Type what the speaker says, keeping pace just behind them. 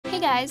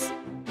guys!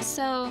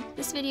 So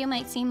this video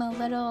might seem a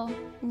little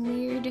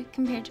weird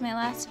compared to my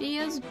last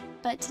videos,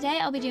 but today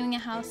I'll be doing a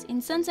house in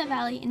Sunset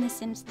Valley in The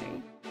Sims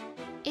 3.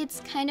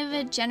 It's kind of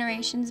a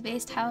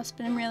generations-based house,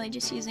 but I'm really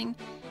just using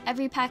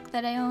every pack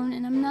that I own,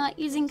 and I'm not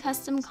using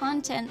custom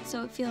content,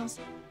 so it feels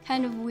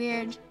kind of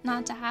weird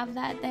not to have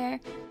that there.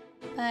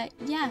 But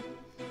yeah,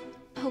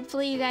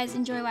 hopefully you guys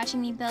enjoy watching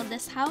me build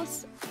this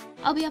house.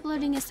 I'll be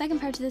uploading a second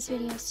part to this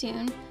video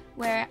soon,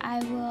 where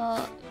I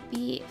will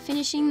be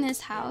finishing this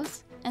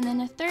house, and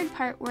then a third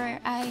part where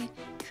I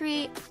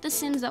create the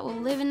Sims that will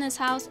live in this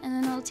house, and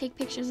then I'll take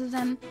pictures of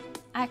them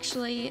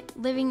actually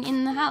living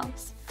in the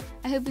house.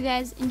 I hope you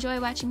guys enjoy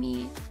watching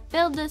me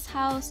build this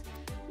house.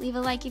 Leave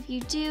a like if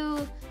you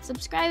do,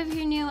 subscribe if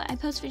you're new. I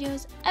post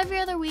videos every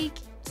other week,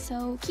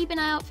 so keep an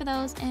eye out for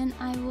those, and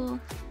I will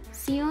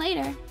see you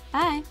later.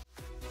 Bye!